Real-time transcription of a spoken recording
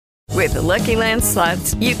With the Lucky Land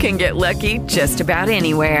Slots, you can get lucky just about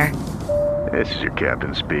anywhere. This is your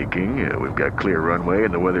captain speaking. We've got clear runway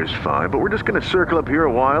and the weather's fine, but we're just going to circle up here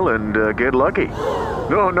a while and get lucky.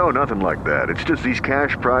 No, nothing like that. It's just these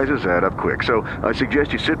cash prizes add up quick. So I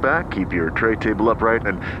suggest you sit back, keep your tray table upright,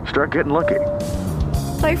 and start getting lucky.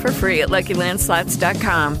 Play for free at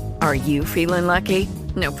LuckyLandSlots.com. Are you feeling lucky?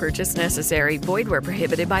 No purchase necessary. Void where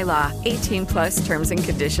prohibited by law. 18 plus terms and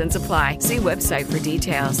conditions apply. See website for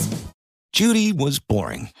details. Judy was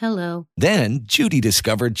boring. Hello. Then Judy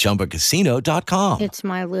discovered ChumbaCasino.com. It's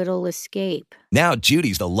my little escape. Now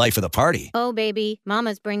Judy's the life of the party. Oh, baby,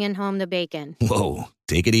 mama's bringing home the bacon. Whoa,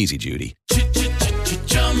 take it easy, Judy.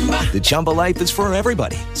 The Chumba life is for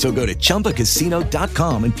everybody. So go to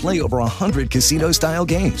ChumbaCasino.com and play over 100 casino-style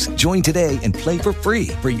games. Join today and play for free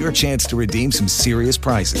for your chance to redeem some serious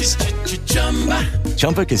prizes.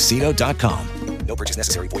 ChumbaCasino.com. No purchase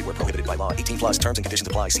necessary. Void where prohibited by law. 18 plus terms and conditions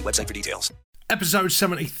apply. See website for details. Episode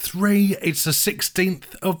 73. It's the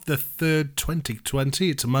 16th of the 3rd, 2020.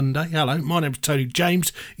 It's a Monday. Hello, my name's Tony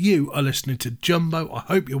James. You are listening to Jumbo. I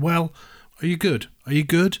hope you're well. Are you good? Are you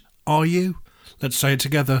good? Are you? Let's say it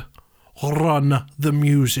together. Run the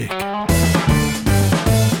music.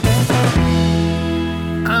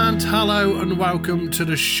 And hello and welcome to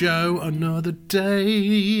the show. Another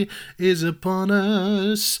day is upon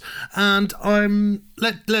us, and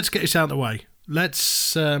let's get this out of the way.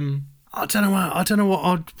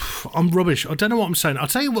 I'm rubbish. I don't know what I'm saying. I'll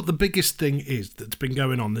tell you what the biggest thing is that's been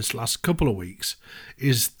going on this last couple of weeks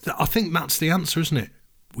is that I think that's the answer, isn't it?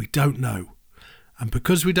 We don't know. And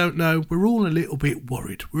because we don't know, we're all a little bit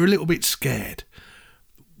worried. We're a little bit scared.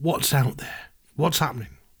 What's out there? What's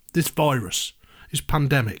happening? This virus, this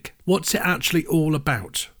pandemic, what's it actually all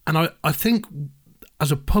about? And I think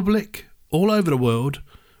as a public, all over the world,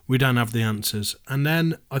 we don't have the answers. And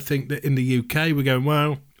then I think that in the UK, we're going,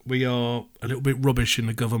 well, we are a little bit rubbish in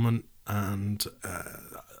the government, and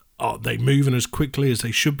are they moving as quickly as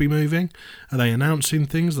they should be moving? Are they announcing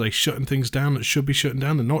things? Are they shutting things down that should be shutting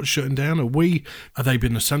down? They're not shutting down. Are they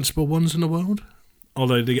being the sensible ones in the world? Are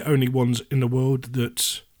they the only ones in the world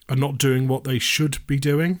that are not doing what they should be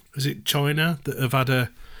doing? Is it China that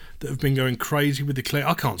have been going crazy with the clear?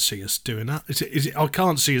 I can't see us doing that. Is it? I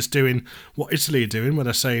can't see us doing what Italy are doing, where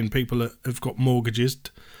they're saying people that have got mortgages,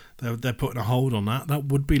 they're putting a hold on that. That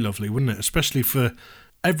would be lovely, wouldn't it? Especially for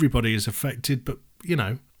everybody is affected. But, you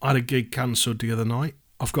know, I had a gig cancelled the other night.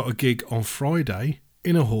 I've got a gig on Friday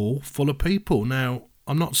in a hall full of people. Now,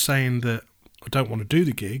 I'm not saying that I don't want to do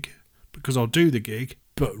the gig, because I'll do the gig,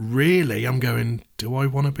 but really I'm going, do I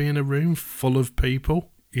want to be in a room full of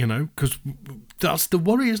people? You know, because that's the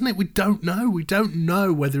worry, isn't it? We don't know. We don't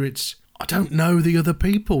know whether it's... I don't know the other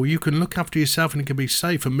people. You can look after yourself and it can be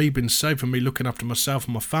safe. And me being safe and me looking after myself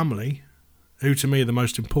and my family, who to me are the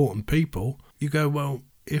most important people, you go, well,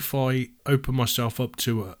 if I open myself up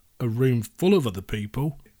to a room full of other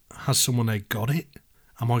people, has someone there got it?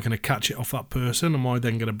 Am I going to catch it off that person? Am I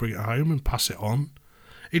then going to bring it home and pass it on?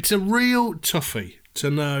 It's a real toughie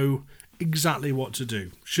to know exactly what to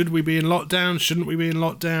do. Should we be in lockdown? Shouldn't we be in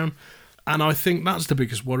lockdown? And I think that's the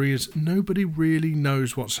biggest worry, is nobody really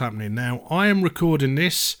knows what's happening. Now, I am recording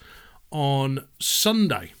this on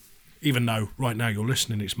Sunday, even though right now you're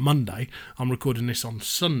listening, it's Monday. I'm recording this on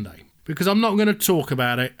Sunday because I'm not going to talk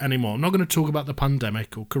about it anymore. I'm not going to talk about the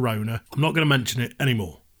pandemic or corona. I'm not going to mention it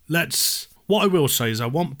anymore. What I will say is I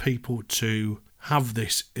want people to have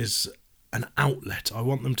this as an outlet. I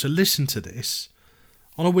want them to listen to this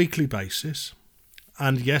on a weekly basis.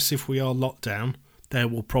 And yes, if we are locked down, there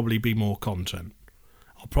will probably be more content.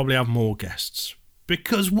 I'll probably have more guests.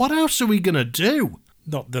 Because what else are we going to do?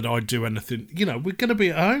 Not that I do anything. You know, we're going to be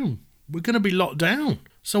at home. We're going to be locked down.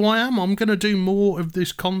 So I'm going to do more of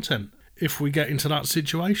this content if we get into that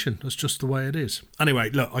situation. That's just the way it is. Anyway,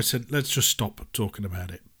 look, I said, let's just stop talking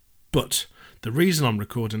about it. But the reason I'm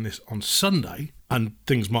recording this on Sunday, and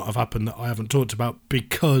things might have happened that I haven't talked about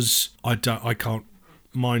because I can't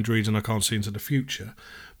mind read and I can't see into the future.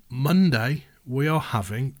 Monday, we are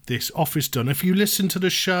having this office done. If you listen to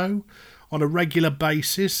the show on a regular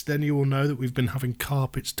basis, then you will know that we've been having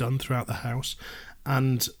carpets done throughout the house.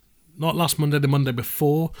 And not last Monday, the Monday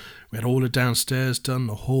before, we had all the downstairs done,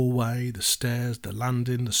 the hallway, the stairs, the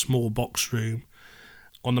landing, the small box room.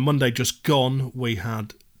 On the Monday just gone, we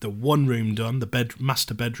had the one room done, the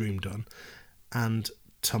master bedroom done. And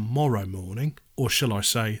tomorrow morning, or shall I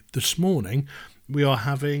say this morning, we are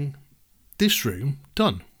having this room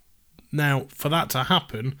done. Now, for that to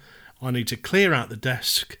happen, I need to clear out the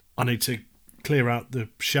desk. I need to clear out the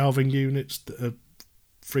shelving units that are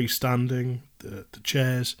freestanding, the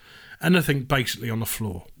chairs, anything basically on the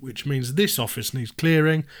floor, which means this office needs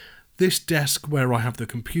clearing, This desk where I have the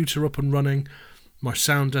computer up and running, my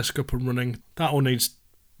sound desk up and running, that all needs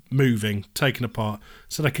moving, taken apart,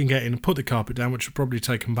 so that I can get in and put the carpet down, which will probably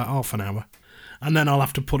take about half an hour. And then I'll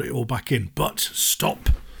have to put it all back in. But stop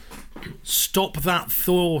that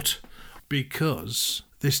thought, because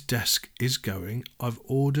this desk is going. I've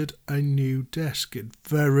ordered a new desk. It's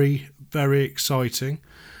very, very exciting.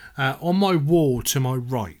 On my wall to my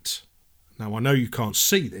right, now I know you can't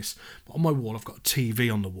see this, but on my wall I've got a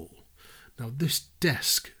TV on the wall. Now this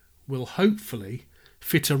desk will hopefully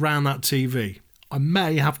fit around that TV. I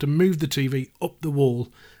may have to move the TV up the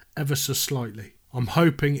wall ever so slightly. I'm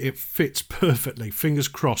hoping it fits perfectly. Fingers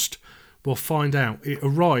crossed. We'll find out. It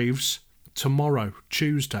arrives tomorrow,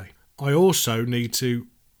 Tuesday. I also need to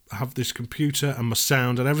have this computer and my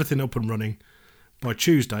sound and everything up and running by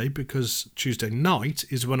Tuesday, because Tuesday night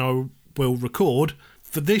is when I will record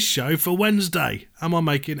for this show for Wednesday. Am I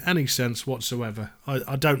making any sense whatsoever?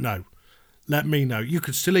 I don't know. Let me know. You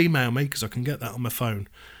could still email me, because I can get that on my phone.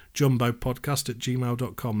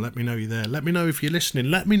 jumbopodcast@gmail.com. Let me know you're there. Let me know if you're listening.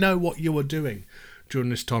 Let me know what you are doing during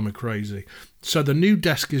this time of crazy. So the new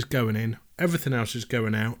desk is going in. Everything else is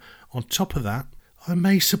going out. On top of that, I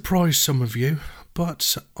may surprise some of you,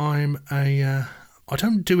 but I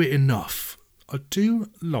don't do it enough. I do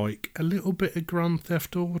like a little bit of Grand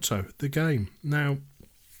Theft Auto, the game. Now,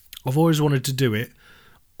 I've always wanted to do it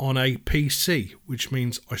on a PC, which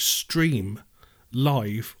means I stream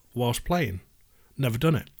live whilst playing. Never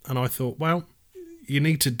done it. And I thought, well, you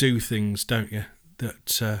need to do things, don't you,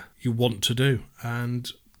 that you want to do.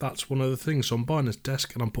 And that's one of the things. So I'm buying this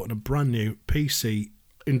desk and I'm putting a brand new PC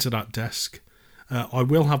into that desk. I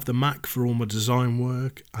will have the Mac for all my design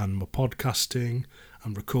work and my podcasting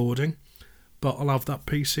and recording, but I'll have that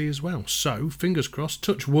PC as well. So, fingers crossed,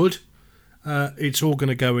 touch wood, it's all going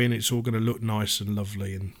to go in, it's all going to look nice and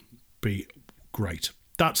lovely and be great.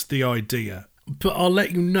 That's the idea. But I'll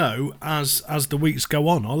let you know as the weeks go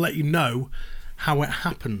on. I'll let you know how it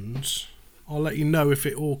happens. I'll let you know if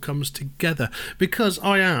it all comes together. Because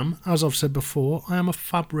I am, as I've said before, I am a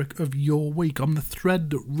fabric of your week. I'm the thread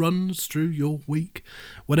that runs through your week.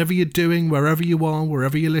 Whatever you're doing, wherever you are,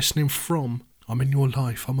 wherever you're listening from, I'm in your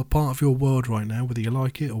life. I'm a part of your world right now, whether you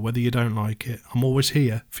like it or whether you don't like it. I'm always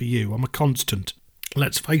here for you. I'm a constant.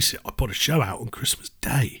 Let's face it, I put a show out on Christmas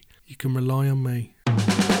Day. You can rely on me.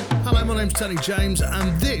 Hello, my name's Tony James,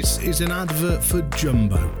 and this is an advert for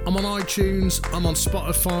Jumbo. I'm on iTunes, I'm on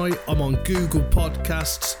Spotify, I'm on Google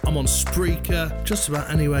Podcasts, I'm on Spreaker. Just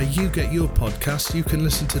about anywhere you get your podcast, you can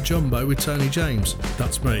listen to Jumbo with Tony James.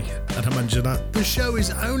 That's me, and I mention that. The show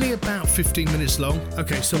is only about 15 minutes long.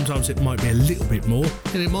 Okay, sometimes it might be a little bit more,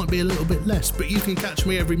 and it might be a little bit less, but you can catch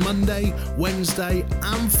me every Monday, Wednesday,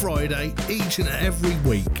 and Friday, each and every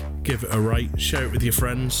week. Give it a rate, share it with your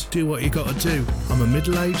friends, do what you gotta do. I'm a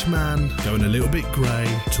middle-aged man, going a little bit grey,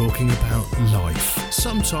 talking about life.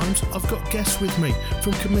 Sometimes I've got guests with me,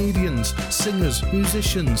 from comedians, singers,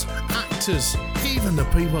 musicians, actors, even the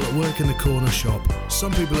people that work in the corner shop.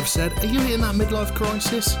 Some people have said, are you hitting that midlife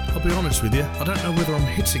crisis? I'll be honest with you, I don't know whether I'm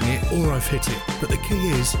hitting it or I've hit it. But the key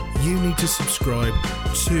is, you need to subscribe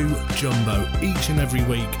to Jumbo each and every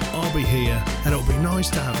week. I'll be here, and it'll be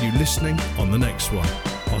nice to have you listening on the next one.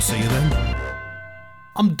 I'll see you then.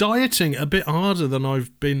 I'm dieting a bit harder than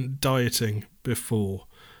I've been dieting before.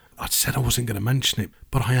 I said I wasn't going to mention it,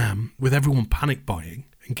 but I am. With everyone panic buying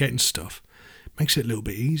and getting stuff, it makes it a little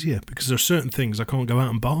bit easier, because there are certain things I can't go out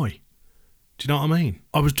and buy. Do you know what I mean?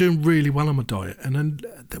 I was doing really well on my diet, and then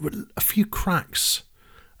there were a few cracks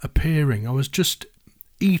appearing. I was just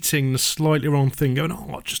eating the slightly wrong thing, going,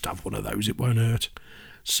 I'll just have one of those, it won't hurt.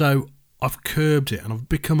 So I've curbed it, and I've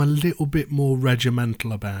become a little bit more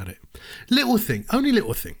regimental about it. Only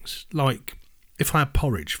little things, like if I had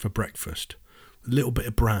porridge for breakfast, a little bit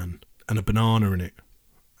of bran and a banana in it,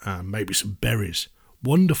 and maybe some berries.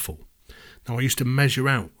 Wonderful. Now, I used to measure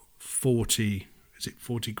out 40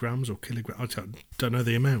 grams or kilograms? I don't know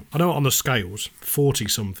the amount. I know on the scales, 40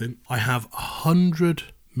 something. I have 100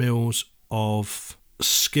 mils of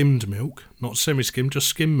skimmed milk, not semi-skimmed, just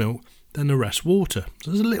skimmed milk, then the rest water.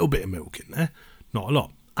 So there's a little bit of milk in there, not a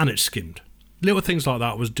lot, and it's skimmed. Little things like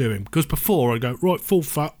that I was doing, because before I'd go, right, full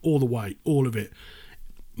fat all the way, all of it.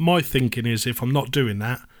 My thinking is, if I'm not doing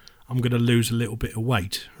that, I'm going to lose a little bit of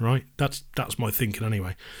weight, right? That's my thinking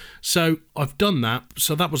anyway. So I've done that,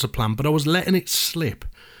 so that was a plan, but I was letting it slip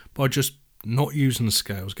by just not using the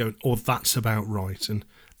scales, going, that's about right, and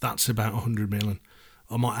that's about 100 mil, and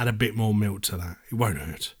I might add a bit more milk to that. It won't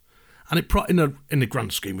hurt. And in the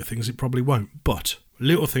grand scheme of things, it probably won't. But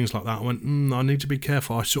little things like that, I went, I need to be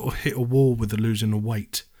careful. I sort of hit a wall with the losing the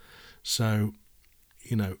weight. So,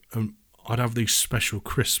 I'd have these special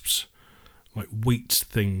crisps, like wheat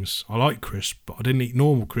things. I like crisps, but I didn't eat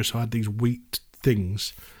normal crisps. I had these wheat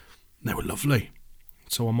things. They were lovely.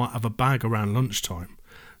 So I might have a bag around lunchtime.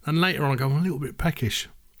 And later on I go, I'm a little bit peckish.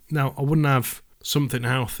 Now, I wouldn't have something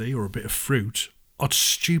healthy or a bit of fruit. I'd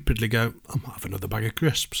stupidly go, I might have another bag of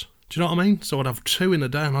crisps. Do you know what I mean? So I'd have 2 in a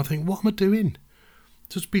day and I think, what am I doing?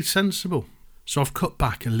 Just be sensible. So I've cut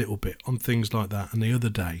back a little bit on things like that. And the other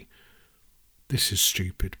day, this is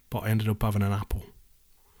stupid, but I ended up having an apple.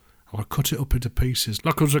 And I cut it up into pieces,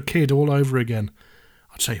 like I was a kid all over again.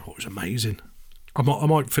 I'd tell you what, it was amazing. I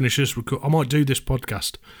might finish this, I might do this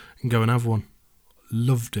podcast and go and have one.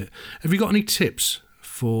 Loved it. Have you got any tips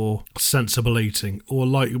for sensible eating? Or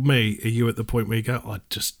like me, are you at the point where you go, I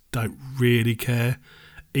just don't really care,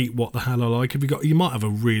 eat what the hell I like? You might have a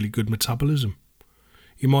really good metabolism.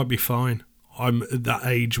 You might be fine. I'm at that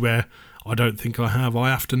age where I don't think I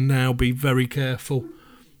have to now be very careful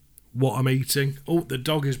what I'm eating. Oh, the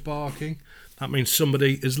dog is barking. That means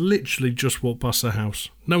somebody has literally just walked past the house.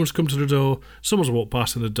 No one's come to the door. Someone's walked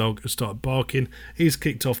past and the dog has started barking. He's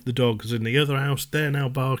kicked off the dogs in the other house. They're now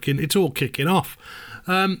barking. It's all kicking off.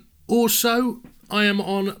 Also, I am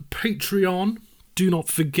on Patreon. Do not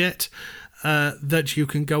forget that you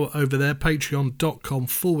can go over there,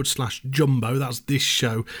 patreon.com/Jumbo. That's this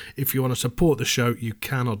show. If you want to support the show, you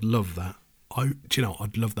can. I'd love that.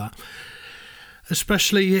 I'd love that.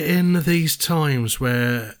 Especially in these times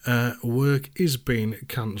where work is being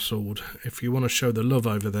cancelled. If you want to show the love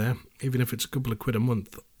over there, even if it's a couple of quid a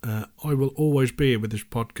month, I will always be here with this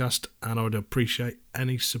podcast and I would appreciate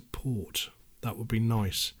any support. That would be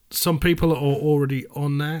nice. Some people are already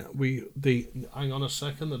on there. Hang on a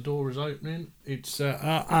second, the door is opening. It's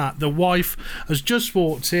the wife has just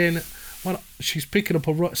walked in. Well, she's picking up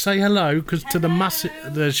a... Say hello, because to the masses...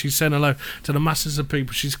 She's saying hello to the masses of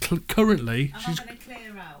people. She's currently... I'm going to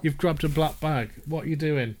clear out. You've grabbed a black bag. What are you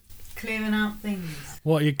doing? Clearing out things.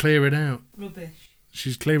 What are you clearing out? Rubbish.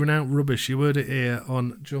 She's clearing out rubbish. You heard it here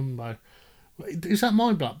on Jumbo. Is that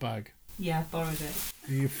my black bag? Yeah, I borrowed it.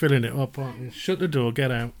 You're filling it up, aren't you? Shut the door,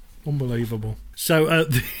 get out. Unbelievable. So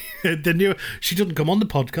the new, she doesn't come on the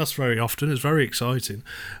podcast very often. It's very exciting.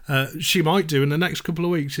 She might do in the next couple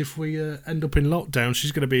of weeks if we end up in lockdown.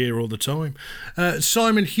 She's going to be here all the time.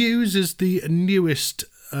 Simon Hughes is the newest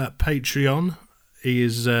Patreon. He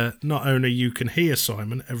is not only you can hear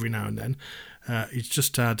Simon every now and then. He's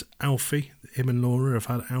just had Alfie. Him and Laura have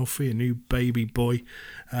had Alfie, a new baby boy.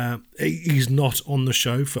 He's not on the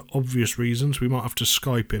show for obvious reasons. We might have to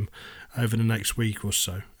Skype him over the next week or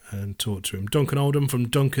so and talk to him. Duncan Oldham from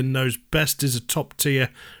Duncan Knows Best is a top tier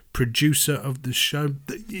producer of the show.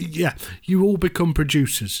 Yeah, you all become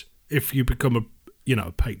producers if you become a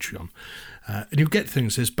Patreon. And you get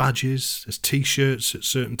things, there's badges, there's t-shirts at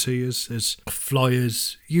certain tiers, there's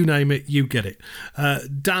flyers, you name it, you get it.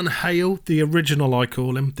 Dan Hale, the original, I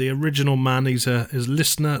call him, the original man. He's a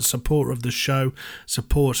listener, supporter of the show,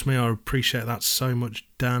 supports me. I appreciate that so much,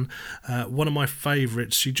 Dan. One of my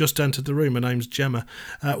favourites, she just entered the room, her name's Gemma.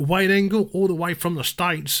 Wayne Ingle, all the way from the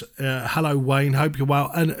States. Hello, Wayne, hope you're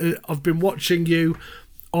well. And I've been watching you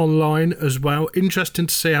online as well. Interesting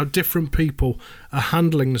to see how different people are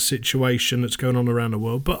handling the situation that's going on around the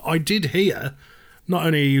world. But I did hear, not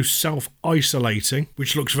only are you self-isolating,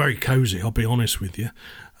 which looks very cosy, I'll be honest with you,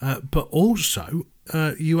 but also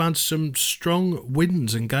you had some strong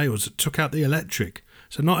winds and gales that took out the electric.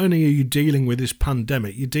 So not only are you dealing with this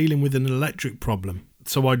pandemic, you're dealing with an electric problem.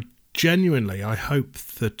 So I hope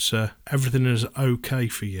that everything is okay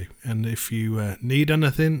for you. And if you need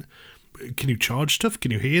anything, can you charge stuff?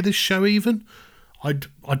 Can you hear this show even? I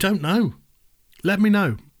don't know. Let me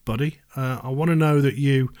know, buddy. I want to know that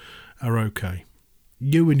you are okay.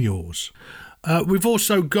 You and yours. We've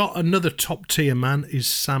also got another top tier man, is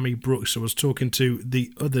Sammy Brooks, I was talking to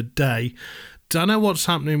the other day. Don't know what's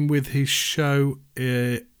happening with his show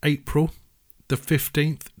April the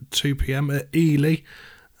 15th, 2 p.m. at Ely.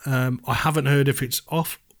 I haven't heard if it's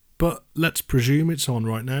off, but let's presume it's on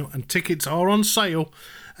right now. And tickets are on sale.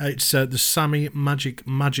 It's the Sammy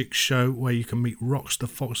Magic Show, where you can meet Rox the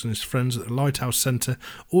Fox and his friends at the Lighthouse Centre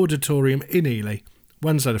Auditorium in Ely,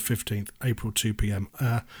 Wednesday the 15th, April 2 p.m.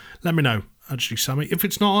 Let me know, actually, Sammy. If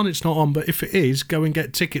it's not on, it's not on, but if it is, go and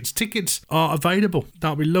get tickets. Tickets are available.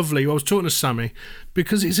 That'll be lovely. I was talking to Sammy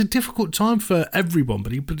because it's a difficult time for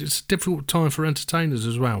everybody, but it's a difficult time for entertainers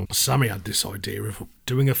as well. Sammy had this idea of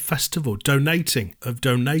doing a festival, donating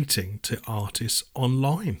to artists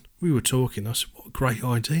online. We were talking, I said, what a great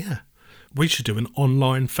idea. We should do an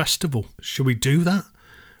online festival. Should we do that?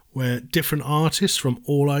 Where different artists from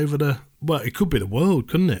all over it could be the world,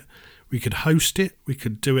 couldn't it? We could host it. We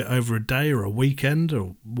could do it over a day or a weekend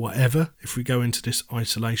or whatever. If we go into this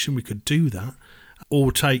isolation, we could do that.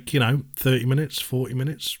 Or take, 30 minutes, 40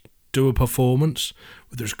 minutes, do a performance,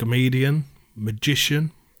 whether it's a comedian,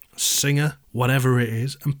 magician, singer, whatever it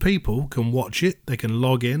is, and people can watch it, they can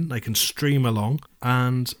log in, they can stream along,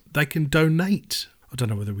 and they can donate. I don't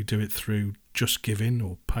know whether we do it through Just Giving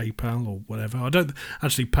or PayPal or whatever. I don't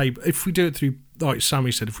actually pay. If we do it through, like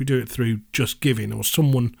Sammy said, if we do it through Just Giving or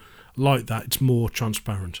someone like that, it's more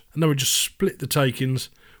transparent. And then we just split the takings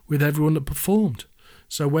with everyone that performed.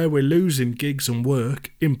 So where we're losing gigs and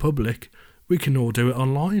work in public, we can all do it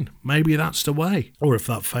online. Maybe that's the way. Or if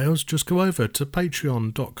that fails, just go over to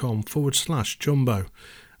patreon.com/Jumbo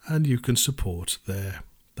and you can support there.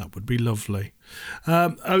 That would be lovely.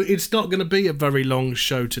 It's not going to be a very long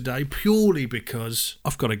show today, purely because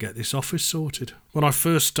I've got to get this office sorted. When I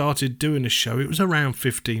first started doing this show, it was around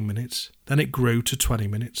 15 minutes. Then it grew to 20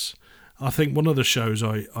 minutes. I think one of the shows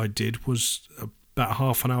I did was about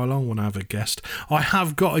half an hour long when I have a guest. I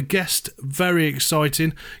have got a guest, very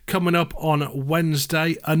exciting, coming up on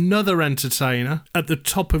Wednesday, another entertainer at the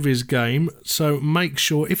top of his game. So make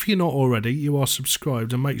sure, if you're not already, you are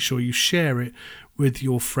subscribed, and make sure you share it with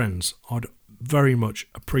your friends. I'd very much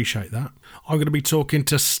appreciate that. I'm going to be talking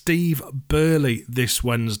to Steve Burley this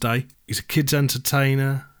Wednesday. He's a kids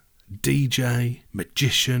entertainer, DJ,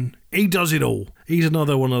 magician. He does it all. He's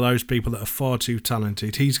another one of those people that are far too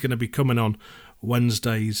talented. He's going to be coming on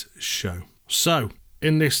Wednesday's show. So,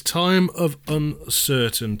 in this time of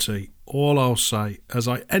uncertainty, all I'll say as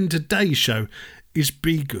I end today's show is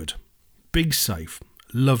be good, be safe,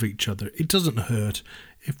 love each other. It doesn't hurt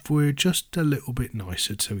if we're just a little bit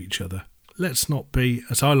nicer to each other. Let's not be,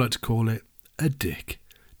 as I like to call it, a dick.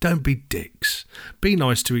 Don't be dicks. Be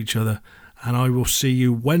nice to each other, and I will see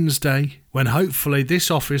you Wednesday when hopefully this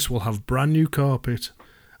office will have brand new carpet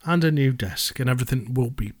and a new desk and everything will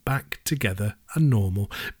be back together and normal.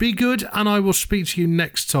 Be good, and I will speak to you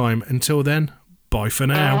next time. Until then, bye for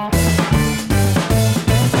now.